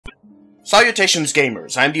Salutations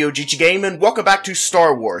gamers, I'm the OgichiGame and welcome back to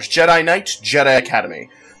Star Wars Jedi Knight, Jedi Academy.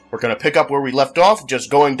 We're gonna pick up where we left off,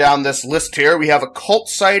 just going down this list here. We have a cult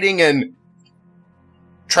sighting in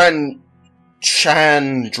Chandrilla.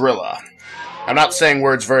 I'm not saying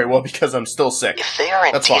words very well because I'm still sick. If they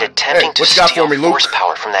are That's indeed fine. attempting to what you got steal for me, Luke? force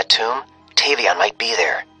power from that tomb, Tavion might be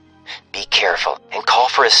there. Be careful, and call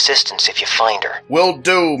for assistance if you find her. Will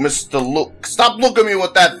do, Mr. Luke. Stop looking at me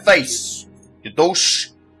with that face, you douche.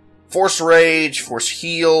 Force Rage, Force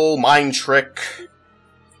Heal, Mind Trick,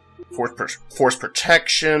 Force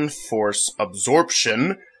Protection, Force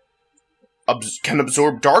Absorption, can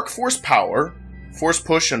absorb Dark Force Power, Force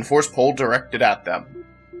Push, and Force Pull directed at them.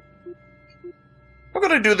 I'm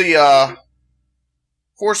gonna do the,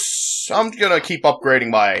 Force... I'm gonna keep upgrading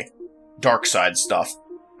my Dark Side stuff.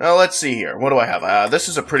 Now, let's see here. What do I have? This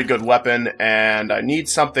is a pretty good weapon, and I need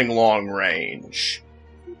something long range.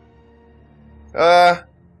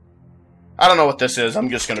 I don't know what this is. I'm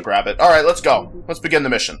just gonna grab it. Alright, let's go. Let's begin the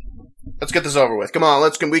mission. Let's get this over with. Come on,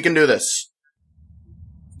 we can do this.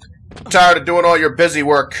 I'm tired of doing all your busy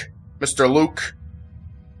work, Mr. Luke.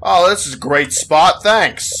 Oh, this is a great spot.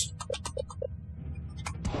 Thanks.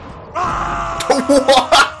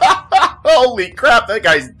 Holy crap, that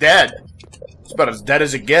guy's dead. It's about as dead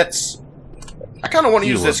as it gets. I kind of want to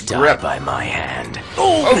use this grip. By my hand.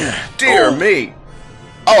 Oh, dear me.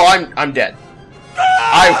 Oh, I'm dead.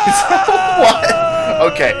 What?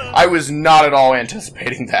 Okay, I was not at all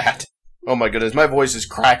anticipating that. Oh my goodness, my voice is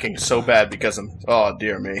cracking so bad because I'm... Oh,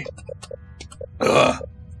 dear me. Ugh.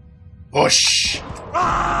 Whoosh.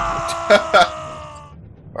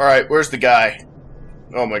 Alright, where's the guy?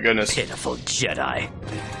 Oh my goodness. Pitiful Jedi.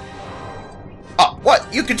 Oh,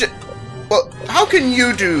 what? You could just... Well, how can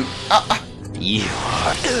you do... You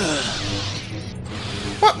are...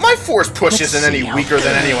 What? My force push isn't any weaker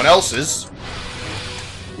than anyone else's.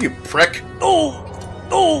 You prick.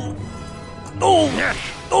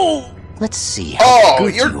 Let's see how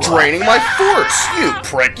good you're draining my force. You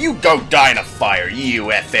prick. You go die in a fire, you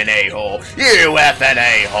effing a-hole. You effing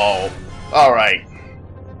a-hole. Alright.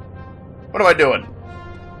 What am I doing?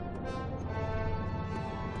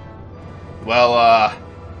 Well,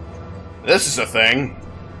 this is a thing.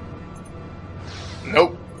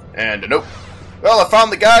 Nope. And a nope. Well, I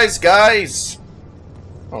found the guys.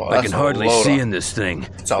 Oh, I can hardly see in this thing.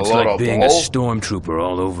 It's like being a stormtrooper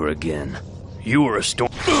all over again. You were a storm...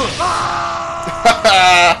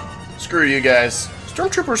 Screw you guys.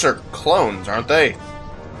 Stormtroopers are clones, aren't they?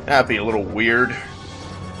 That'd be a little weird.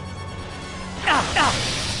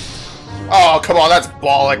 Oh, come on, that's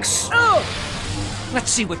bollocks.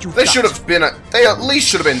 Let's see what you've They should have been... They at least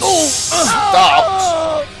should have been stopped.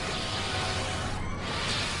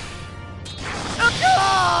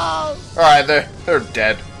 Alright, they're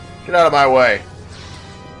dead. Get out of my way.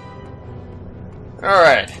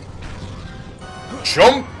 Alright.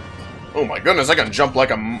 Jump! Oh my goodness, I can jump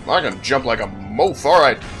like a mof.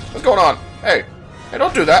 Alright. What's going on? Hey,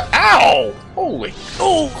 don't do that. Ow! Holy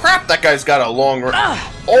crap, that guy's got a long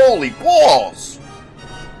Holy balls!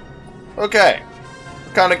 Okay.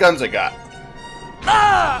 What kind of guns I got?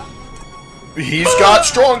 He's got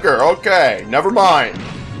stronger. Okay, never mind.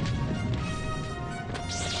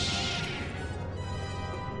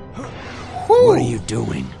 What are you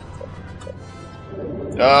doing?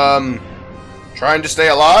 Trying to stay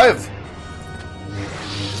alive?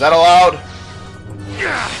 Is that allowed?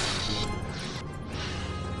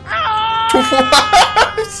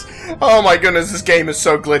 What? Oh my goodness, this game is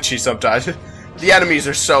so glitchy sometimes. The enemies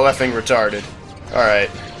are so effing retarded.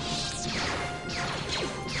 Alright.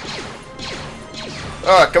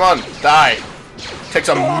 Oh, come on, die. Takes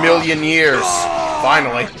a million years.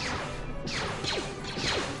 Finally.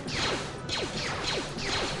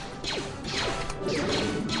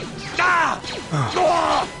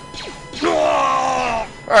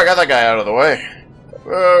 Alright, got that guy out of the way.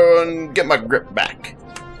 And get my grip back.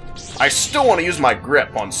 I still want to use my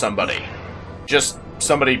grip on somebody. Just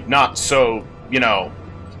somebody not so, you know,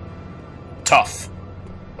 tough.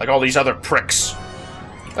 Like all these other pricks.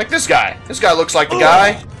 Like this guy. This guy looks like the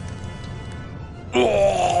guy.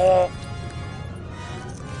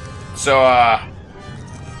 So,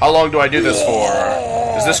 how long do I do this for?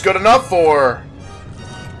 Is this good enough, or...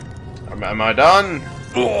 Am I done?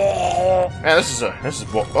 Man, this is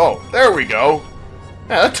oh, there we go.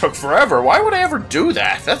 Yeah, that took forever. Why would I ever do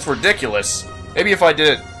that? That's ridiculous. Maybe if I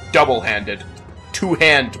did it double-handed.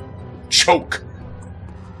 Two-hand choke.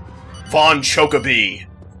 Von Chocobee.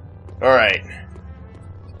 Alright.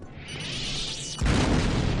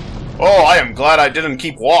 Oh, I am glad I didn't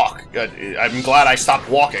keep I'm glad I stopped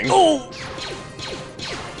walking.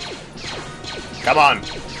 Come on.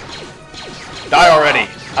 Die already.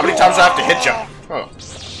 How many times do I have to hit you? Oh,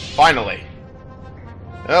 finally.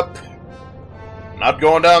 Yep. Not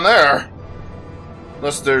going down there.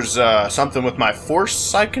 Unless there's something with my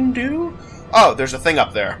force I can do? Oh, there's a thing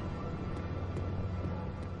up there.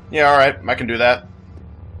 Yeah, alright, I can do that.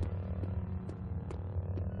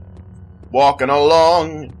 Walking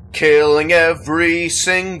along, killing every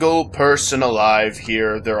single person alive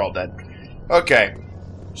here. They're all dead. Okay,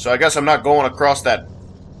 so I guess I'm not going across that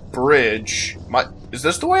bridge. Is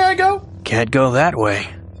this the way I go? Can't go that way.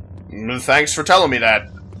 Thanks for telling me that.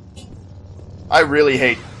 I really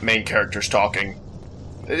hate main characters talking.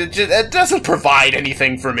 It doesn't provide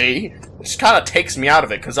anything for me. It just kind of takes me out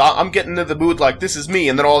of it, because I'm getting into the mood like, this is me,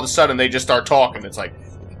 and then all of a sudden they just start talking. It's like...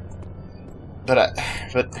 But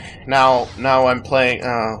now I'm playing...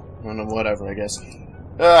 whatever, I guess.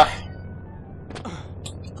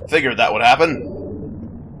 Figured that would happen.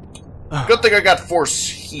 Good thing I got force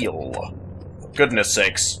heal. Goodness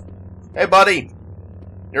sakes. Hey, buddy.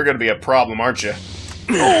 You're gonna be a problem, aren't you?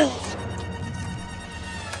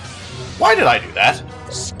 Why did I do that?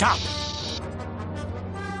 Stop!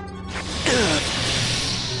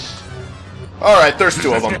 Alright, there's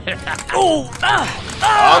two of them.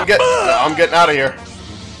 I'm getting out of here.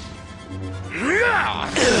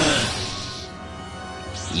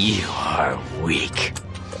 You are weak.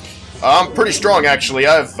 I'm pretty strong, actually.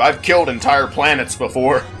 I've killed entire planets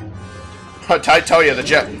before. I tell you, the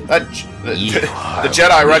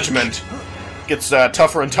Jedi regiment gets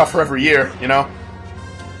tougher and tougher every year. You know.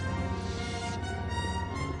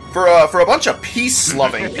 For a bunch of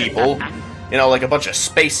peace-loving people, you know, like a bunch of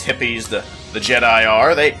space hippies, the Jedi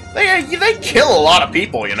are. They kill a lot of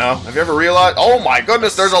people. You know. Have you ever realized? Oh my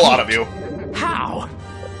goodness, there's a lot of you. How?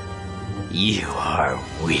 You are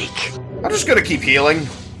weak. I'm just gonna keep healing.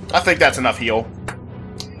 I think that's enough heal.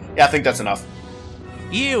 Yeah, I think that's enough.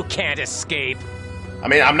 You can't escape. I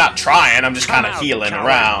mean, I'm not trying. I'm just kind of healing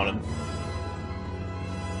around.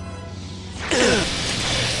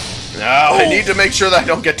 No, I need to make sure that I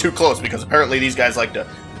don't get too close, because apparently these guys like to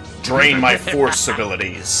drain my force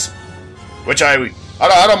abilities, which I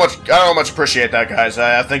don't much appreciate that, guys.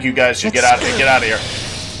 I think you guys should get out of here. Get out of here.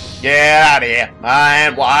 Get out of here. I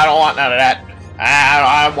don't want none of that.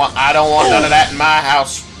 I don't want none of that in my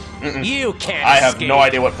house. You can't I have escape. no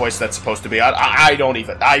idea what voice that's supposed to be. I don't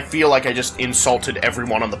even. I feel like I just insulted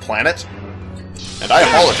everyone on the planet, and I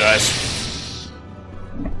apologize.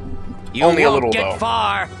 You Only a won't little, get though.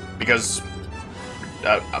 Far. Because,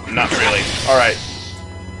 not really. Alright.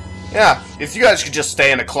 Yeah, if you guys could just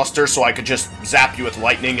stay in a cluster so I could just zap you with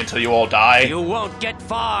lightning until you all die. You won't get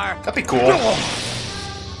far. That'd be cool.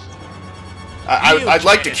 I'd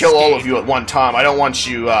like to kill all of you at one time. I don't want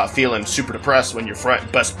you feeling super depressed when your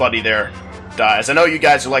best buddy there dies. I know you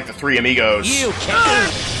guys are like the three amigos. You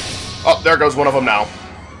can't. Oh, there goes one of them now.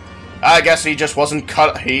 I guess he just wasn't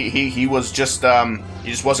cut. He was just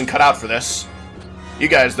he just wasn't cut out for this. You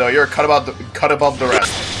guys, though, you're cut above the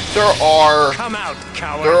rest. There are... Come out,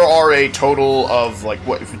 coward. There are a total of, like,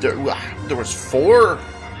 what... There was 4?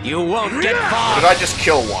 You won't get far. Or did I just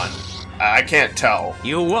kill one? I can't tell.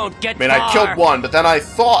 You won't get far. I mean, far. I killed one, but then I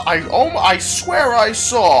thought... I swear I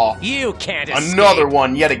saw... You can't escape. Another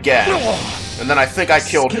one yet again. And then I think I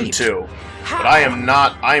killed him, too. But I am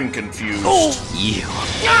not... I am confused. You.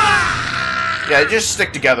 Yeah, just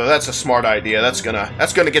stick together. That's a smart idea. That's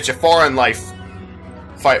gonna get you far in life.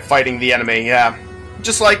 Fighting the enemy, yeah.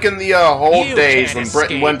 Just like in the old days when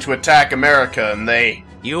Britain went to attack America and they...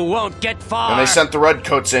 You won't get far. And they sent the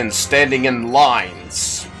Redcoats in, standing in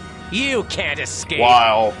lines. You can't escape.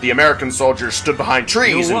 While the American soldiers stood behind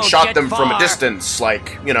trees and shot them from a distance,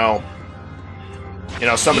 like, you know,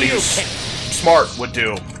 somebody who's smart would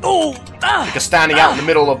do. Because standing out in the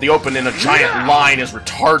middle of the open in a giant line is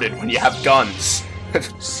retarded when you have guns.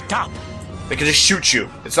 Stop. They can just shoot you.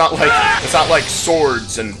 It's not like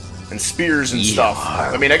swords and spears and stuff.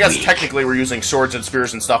 I mean, I guess technically we're using swords and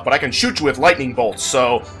spears and stuff, but I can shoot you with lightning bolts,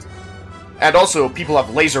 so... And also, people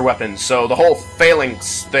have laser weapons, so the whole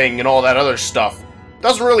phalanx thing and all that other stuff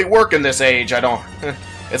doesn't really work in this age, I don't...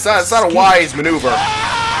 It's not a wise maneuver.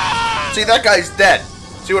 See, that guy's dead.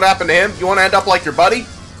 See what happened to him? You want to end up like your buddy?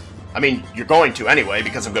 I mean, you're going to anyway,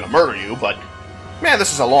 because I'm going to murder you, but... Man,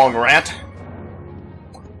 this is a long rant.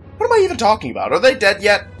 What am I even talking about? Are they dead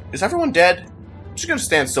yet? Is everyone dead? I'm just gonna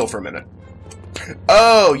stand still for a minute.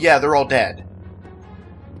 Oh, yeah, they're all dead.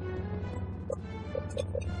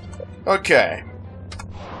 Okay.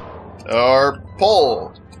 Or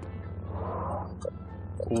pull.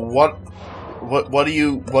 What do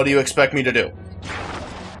you expect me to do?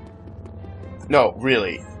 No,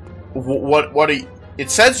 really. What do you...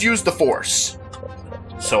 It says use the Force.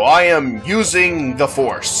 So I am using the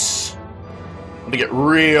Force. Let me get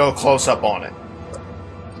real close up on it.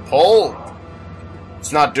 Pull.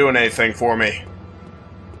 It's not doing anything for me.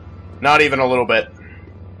 Not even a little bit.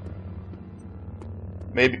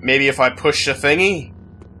 Maybe if I push the thingy?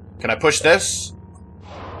 Can I push this?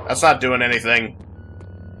 That's not doing anything.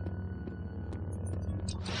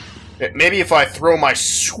 Maybe if I throw my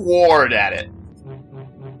sword at it.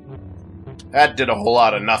 That did a whole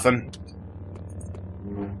lot of nothing.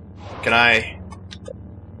 Can I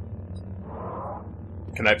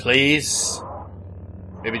please?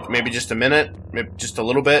 Maybe just a minute? Maybe just a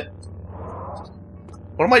little bit?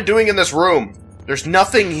 What am I doing in this room? There's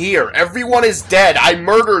nothing here. Everyone is dead. I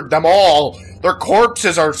murdered them all. Their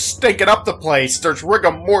corpses are stinking up the place. There's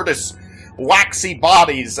rigor mortis, waxy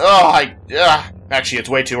bodies. Actually, it's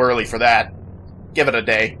way too early for that. Give it a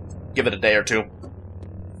day. Give it a day or two.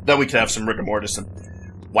 Then we can have some rigor mortis and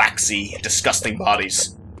waxy, disgusting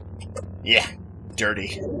bodies. Yeah,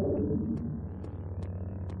 dirty.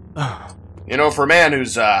 You know, for a man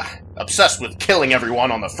who's obsessed with killing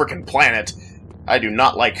everyone on the frickin' planet, I do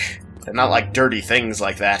not like dirty things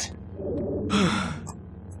like that.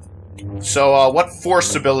 So, what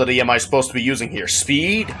force ability am I supposed to be using here?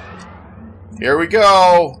 Speed? Here we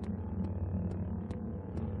go.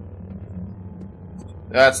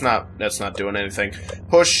 That's not doing anything.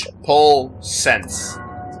 Push, pull, sense.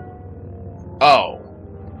 Oh.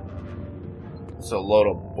 It's a load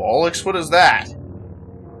of bollocks? What is that?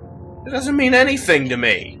 It doesn't mean anything to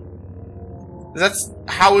me.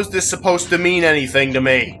 How is this supposed to mean anything to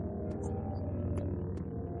me?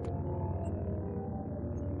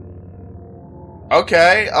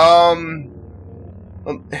 Okay,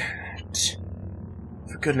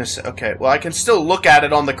 for goodness sake, okay, well I can still look at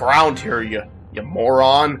it on the ground here, you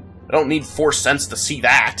moron. I don't need Force Sense to see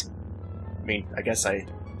that. I mean, I guess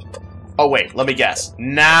oh wait, let me guess.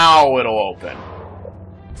 Now it'll open.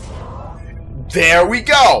 There we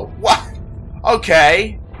go! What?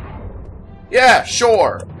 Okay. Yeah,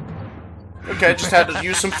 sure. Okay, just had to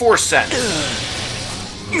use some Force Sense.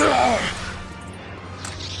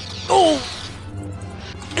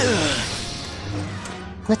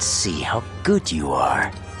 Let's see how good you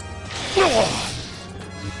are.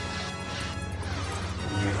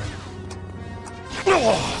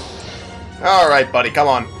 Alright, buddy, come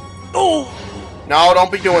on. No,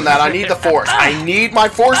 don't be doing that. I need the Force. I need my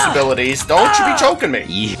Force abilities. Don't you be choking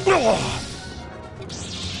me.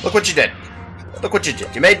 Look what you did. Look what you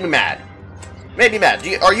did. You made me mad. Made me mad.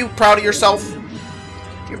 Are you proud of yourself?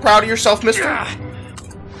 You proud of yourself, mister?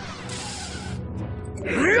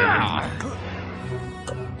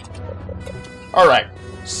 Alright.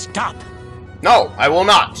 Stop. No, I will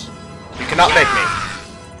not. You cannot make me.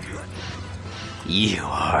 You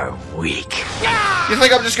are weak. You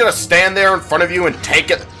think I'm just gonna stand there in front of you and take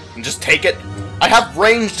it? And just take it? I have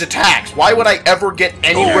ranged attacks. Why would I ever get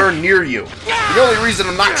anywhere near you? The only reason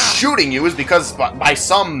I'm not shooting you is because by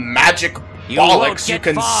some magic bollocks you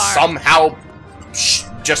can somehow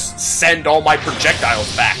just send all my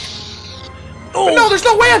projectiles back. But no, there's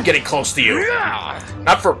no way I'm getting close to you.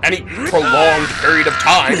 Not for any prolonged period of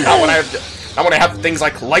time. Not when I have things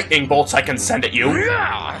like lightning bolts I can send at you.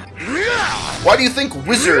 Why do you think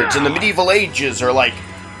wizards in the medieval ages are like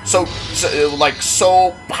so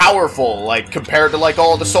powerful, like compared to like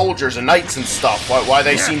all the soldiers and knights and stuff? Why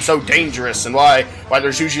they seem so dangerous, and why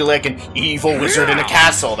there's usually like an evil wizard in a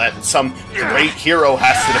castle that some great hero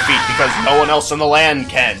has to defeat because no one else in the land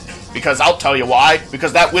can. Because I'll tell you why.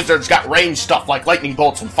 Because that wizard's got ranged stuff like lightning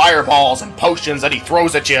bolts and fireballs and potions that he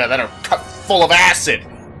throws at you that are full of acid.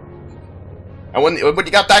 And when you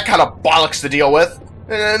got that kind of bollocks to deal with,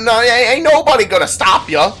 ain't nobody gonna stop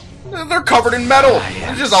you. They're covered in metal.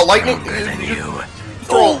 It's just a lightning.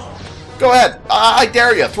 Go ahead. I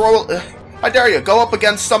dare you. I dare you. Go up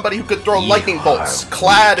against somebody who could throw lightning bolts,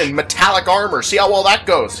 clad in metallic armor. See how well that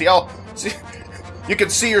goes. See, you can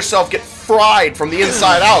see yourself get fried from the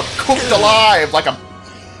inside out, cooked alive like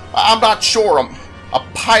I'm not sure, a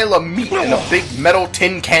pile of meat in a big metal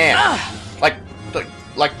tin can, like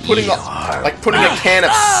putting a can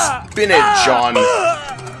of spinach on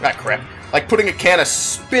like putting a can of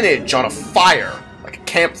spinach on a fire, like a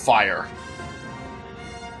campfire.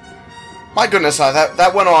 My goodness,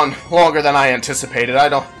 that went on longer than I anticipated.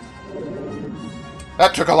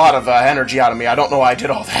 That took a lot of energy out of me. I don't know why I did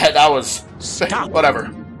all that. That was... whatever.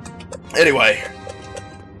 Anyway.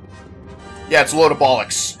 Yeah, it's a load of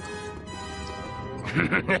bollocks.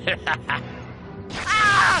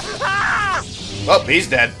 Oh, he's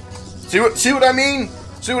dead. See what I mean?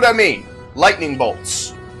 See what I mean? Lightning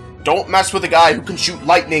bolts. Don't mess with a guy who can shoot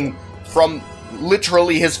lightning from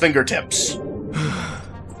literally his fingertips.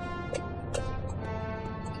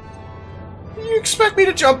 You expect me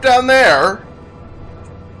to jump down there?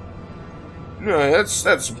 No, that's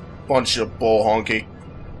a bunch of bull honky.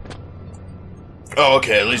 Oh,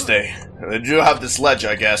 okay, at least they do have this ledge,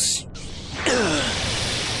 I guess.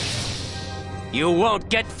 You won't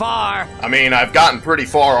get far. I mean, I've gotten pretty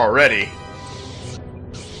far already.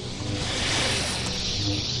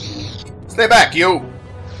 Stay back, you!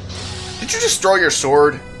 Did you just throw your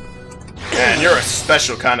sword? Man, you're a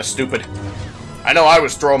special kind of stupid. I know I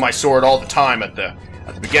was throwing my sword all the time at the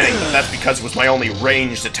beginning, but that's because it was my only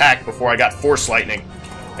ranged attack before I got Force Lightning.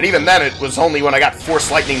 And even then, it was only when I got Force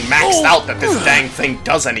Lightning maxed out that this dang thing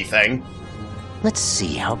does anything. Let's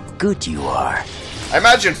see how good you are. I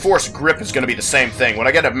imagine Force Grip is going to be the same thing. When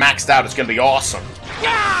I get it maxed out, it's going to be awesome.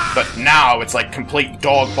 But now, it's like complete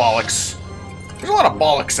dog bollocks. There's a lot of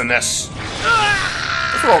bollocks in this.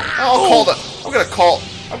 That's what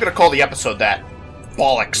I'm gonna call the episode that.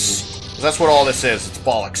 Bollocks. 'Cause that's what all this is. It's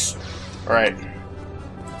bollocks. Alright.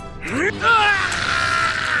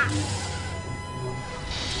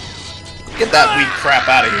 Get that weak crap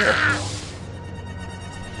out of here.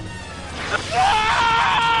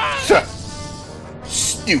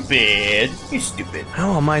 Stupid. You stupid.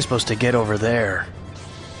 How am I supposed to get over there?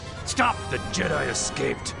 Stop! The Jedi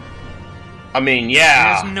escaped. I mean,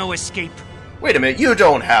 yeah. There's no escape. Wait a minute, you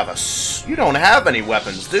don't have any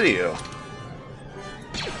weapons, do you?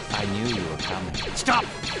 I knew you were coming. Stop!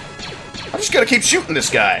 I'm just gonna keep shooting this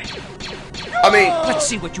guy. I mean... Let's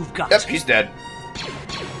see what you've got. Yep, he's dead.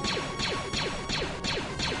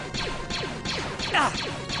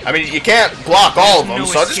 I mean, you can't block all of them,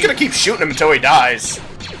 so I'm just gonna keep shooting him until he dies.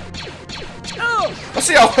 Let's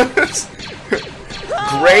see how...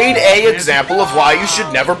 Grade A example of why you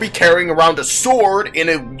should never be carrying around a sword in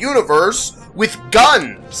a universe with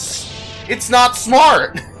guns. It's not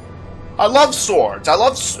smart. I love swords. I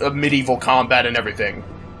love medieval combat and everything.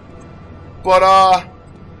 But,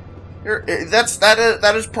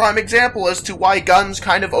 that is prime example as to why guns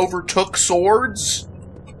kind of overtook swords.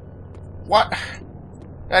 What?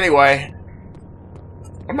 Anyway.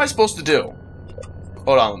 What am I supposed to do?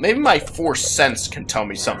 Hold on. Maybe my Force Sense can tell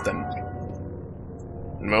me something.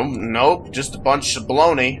 Nope, just a bunch of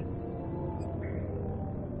baloney.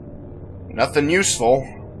 Nothing useful.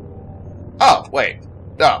 Oh, wait.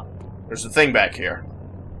 Oh, there's a thing back here.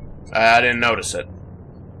 I didn't notice it.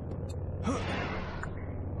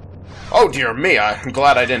 Oh, dear me, I'm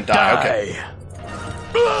glad I didn't die. Okay.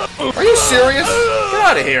 Are you serious? Get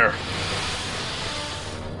out of here.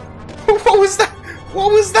 What was that?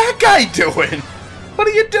 What was that guy doing? What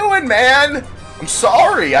are you doing, man? I'm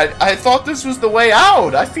sorry. I thought this was the way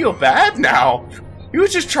out. I feel bad now. He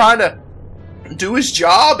was just trying to do his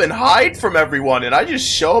job and hide from everyone, and I just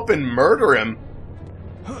show up and murder him.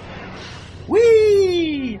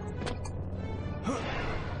 Whee!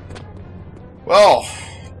 Well,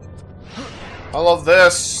 I love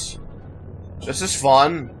this. This is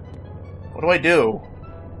fun. What do I do?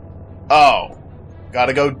 Oh,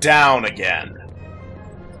 gotta go down again.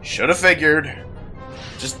 Should have figured.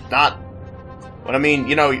 Just not... What I mean,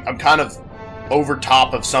 you know, I'm kind of over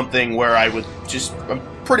top of something where I would just... I'm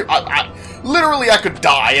pretty... literally, I could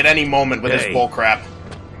die at any moment with this bullcrap.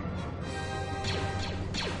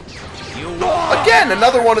 Again,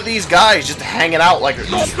 another one of these guys just hanging out like...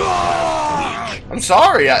 I'm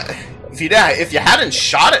sorry, if you hadn't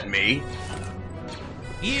shot at me...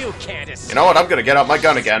 You can't escape. You know what, I'm gonna get out my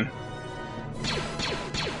gun again.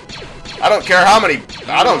 I don't care how many...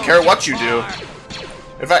 I don't care what you do.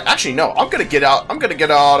 In fact, actually, no. I'm gonna get out...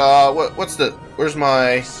 what's the... Where's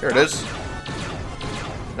my... Here it is.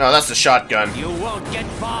 No, that's the shotgun. You won't get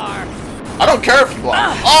far. I don't care if you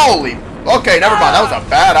block. Holy... Okay, never mind. That was a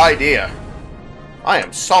bad idea. I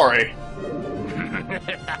am sorry.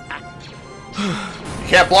 You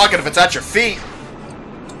can't block it if it's at your feet.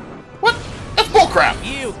 What? That's bullcrap.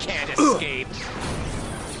 You can't escape.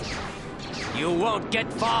 You won't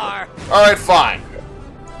get far. Alright, fine.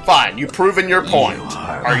 Fine, you've proven your point.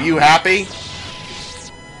 Are you happy?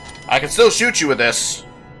 I can still shoot you with this.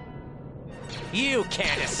 You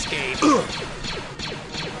can't escape.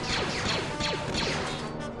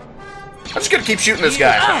 I'm just gonna keep shooting this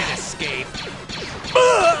guy. You can't escape.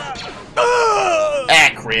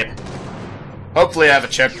 Ah, crap. Hopefully I have a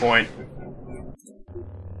checkpoint.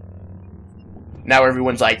 Now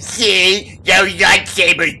everyone's like, see? Those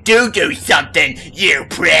lightsabers do something, you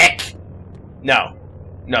prick! No.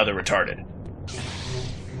 No, they're retarded.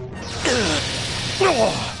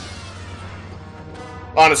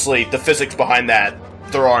 Honestly, the physics behind that,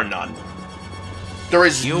 there are none. There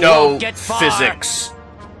is no physics.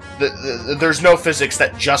 There's no physics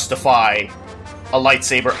that justify a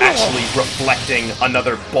lightsaber actually reflecting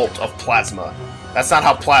another bolt of plasma. That's not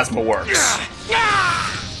how plasma works.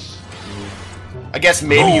 I guess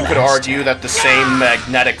maybe you could argue that the same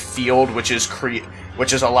magnetic field, which is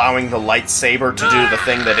allowing the lightsaber to do the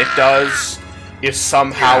thing that it does, is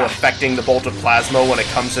somehow affecting the bolt of plasma when it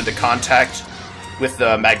comes into contact with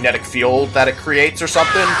the magnetic field that it creates or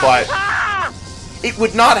something, but it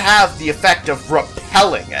would not have the effect of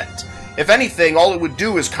repelling it. If anything, all it would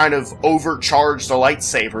do is kind of overcharge the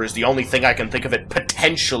lightsaber is the only thing I can think of it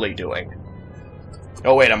potentially doing.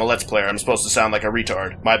 Oh wait, I'm a Let's Player. I'm supposed to sound like a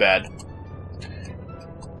retard. My bad.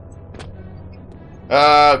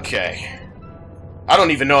 Okay. I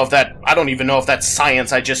don't even know if that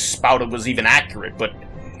science I just spouted was even accurate, but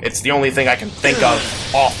it's the only thing I can think of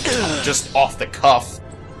just off the cuff.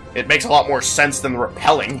 It makes a lot more sense than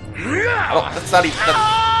repelling. That's not even...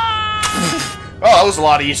 Oh, that was a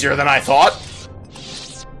lot easier than I thought.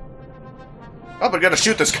 Oh, but I gotta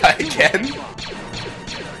shoot this guy again.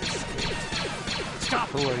 Stop.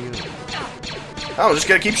 Who are you? Oh, I'm just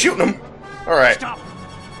gonna keep shooting him. Alright.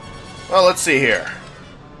 Well, let's see here.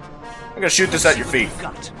 I'm gonna shoot this at your feet.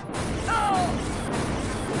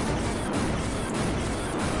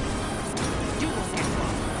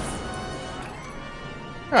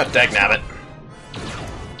 Ah, dagnabbit.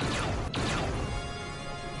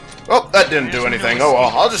 Oh, that didn't do anything. Oh well,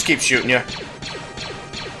 I'll just keep shooting you.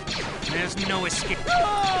 There's no escape.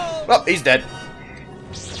 Oh, he's dead.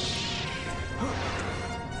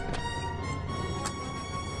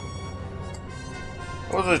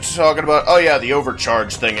 What was I talking about? Oh yeah, the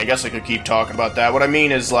overcharge thing. I guess I could keep talking about that. What I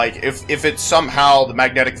mean is, like, if it's somehow the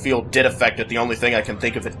magnetic field did affect it, the only thing I can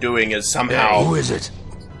think of it doing is somehow... Hey, who is it?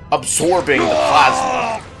 Absorbing the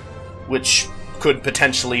plasma, which could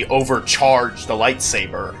potentially overcharge the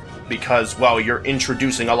lightsaber, because, well, you're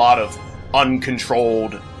introducing a lot of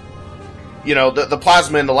uncontrolled... You know, the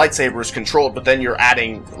plasma in the lightsaber is controlled, but then you're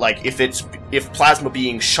adding, like, if plasma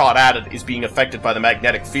being shot at it is being affected by the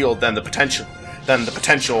magnetic field, then the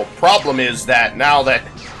potential problem is that now that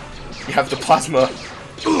you have the plasma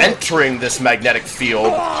entering this magnetic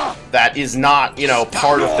field that is not, you know,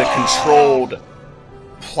 part of the controlled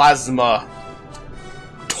plasma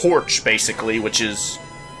torch, basically, which is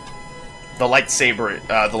the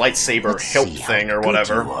lightsaber hilt thing or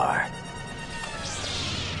whatever.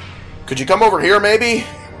 Could you come over here, maybe?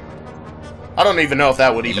 I don't even know if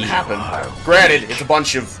that would even happen. Granted, it's a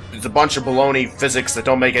bunch of baloney physics that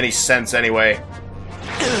don't make any sense anyway.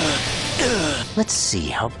 Let's see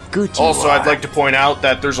how good you Also, are. I'd like to point out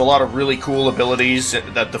that there's a lot of really cool abilities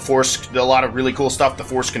that the Force, a lot of really cool stuff the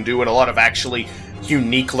Force can do, and a lot of actually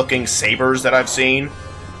unique-looking sabers that I've seen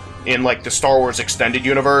in, like, the Star Wars extended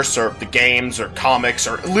universe, or the games, or comics,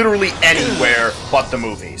 or literally anywhere but the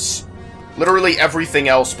movies. Literally everything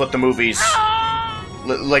else but the movies.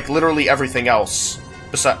 Like, literally everything else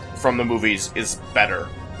from the movies is better.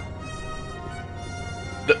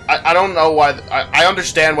 I don't know why... I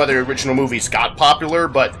understand why the original movies got popular,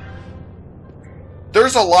 but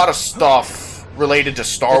there's a lot of stuff related to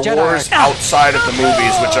Star Wars outside of the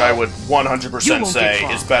movies which I would 100% say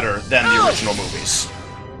is better than the original movies.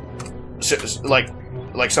 So,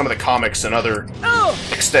 like some of the comics and other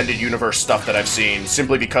extended universe stuff that I've seen,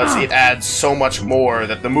 simply because it adds so much more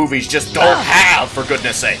that the movies just don't have, for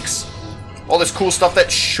goodness sakes. All this cool stuff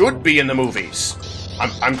that should be in the movies.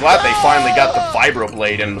 I'm glad they finally got the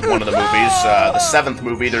vibroblade in one of the movies. The 7th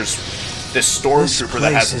movie, there's this stormtrooper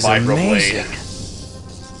that has a vibroblade.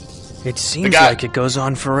 It seems like it goes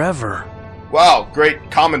on forever. Wow, great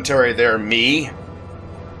commentary there, me.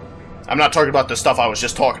 I'm not talking about the stuff I was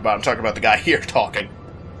just talking about. I'm talking about the guy here talking.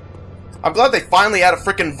 I'm glad they finally had a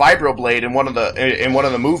frickin' vibroblade in one of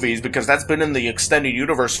the movies, because that's been in the extended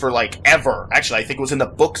universe for, like, ever. Actually, I think it was in the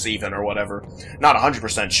books even, or whatever. Not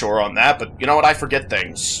 100% sure on that, but you know what? I forget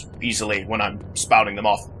things easily when I'm spouting them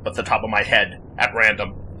off at the top of my head at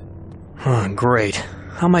random. Great.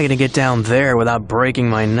 How am I gonna get down there without breaking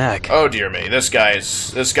my neck? Oh dear me, this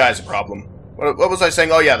guy's a problem. What was I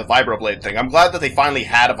saying? Oh yeah, the vibroblade thing. I'm glad that they finally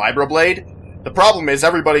had a vibroblade. The problem is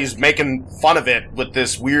everybody's making fun of it with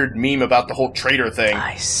this weird meme about the whole traitor thing.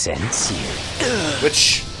 I sense you.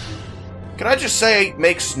 Which, can I just say,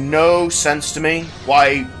 makes no sense to me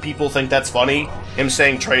why people think that's funny. Him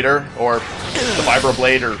saying traitor, or the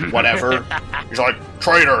vibroblade, or whatever. He's like,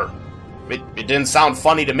 traitor. It didn't sound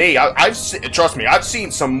funny to me. Trust me, I've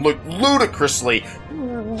seen some ludicrously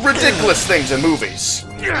ridiculous things in movies.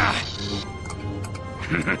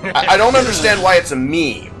 I don't understand why it's a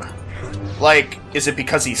meme. Like, is it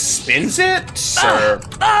because he spins it? Or,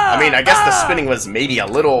 I mean, I guess the spinning was maybe a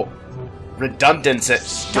little redundant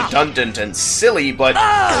and silly, but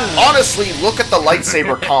honestly, look at the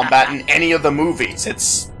lightsaber combat in any of the movies.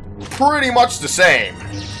 It's pretty much the same.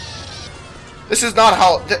 This is not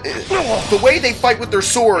how... The way they fight with their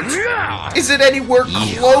swords isn't anywhere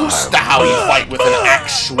close to how you fight with an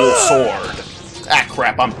actual sword. Ah,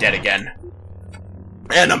 crap, I'm dead again.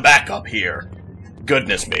 And I'm back up here.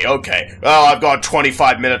 Goodness me, okay. Well, I've gone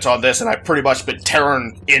 25 minutes on this, and I've pretty much been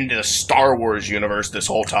tearing into the Star Wars universe this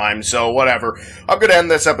whole time, so whatever. I'm gonna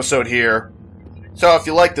end this episode here. So if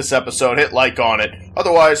you like this episode, hit like on it.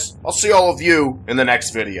 Otherwise, I'll see all of you in the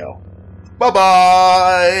next video.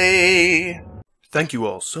 Bye-bye! Thank you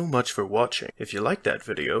all so much for watching. If you liked that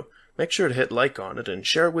video, make sure to hit like on it and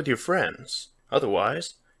share it with your friends.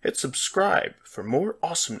 Otherwise, hit subscribe for more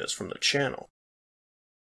awesomeness from the channel.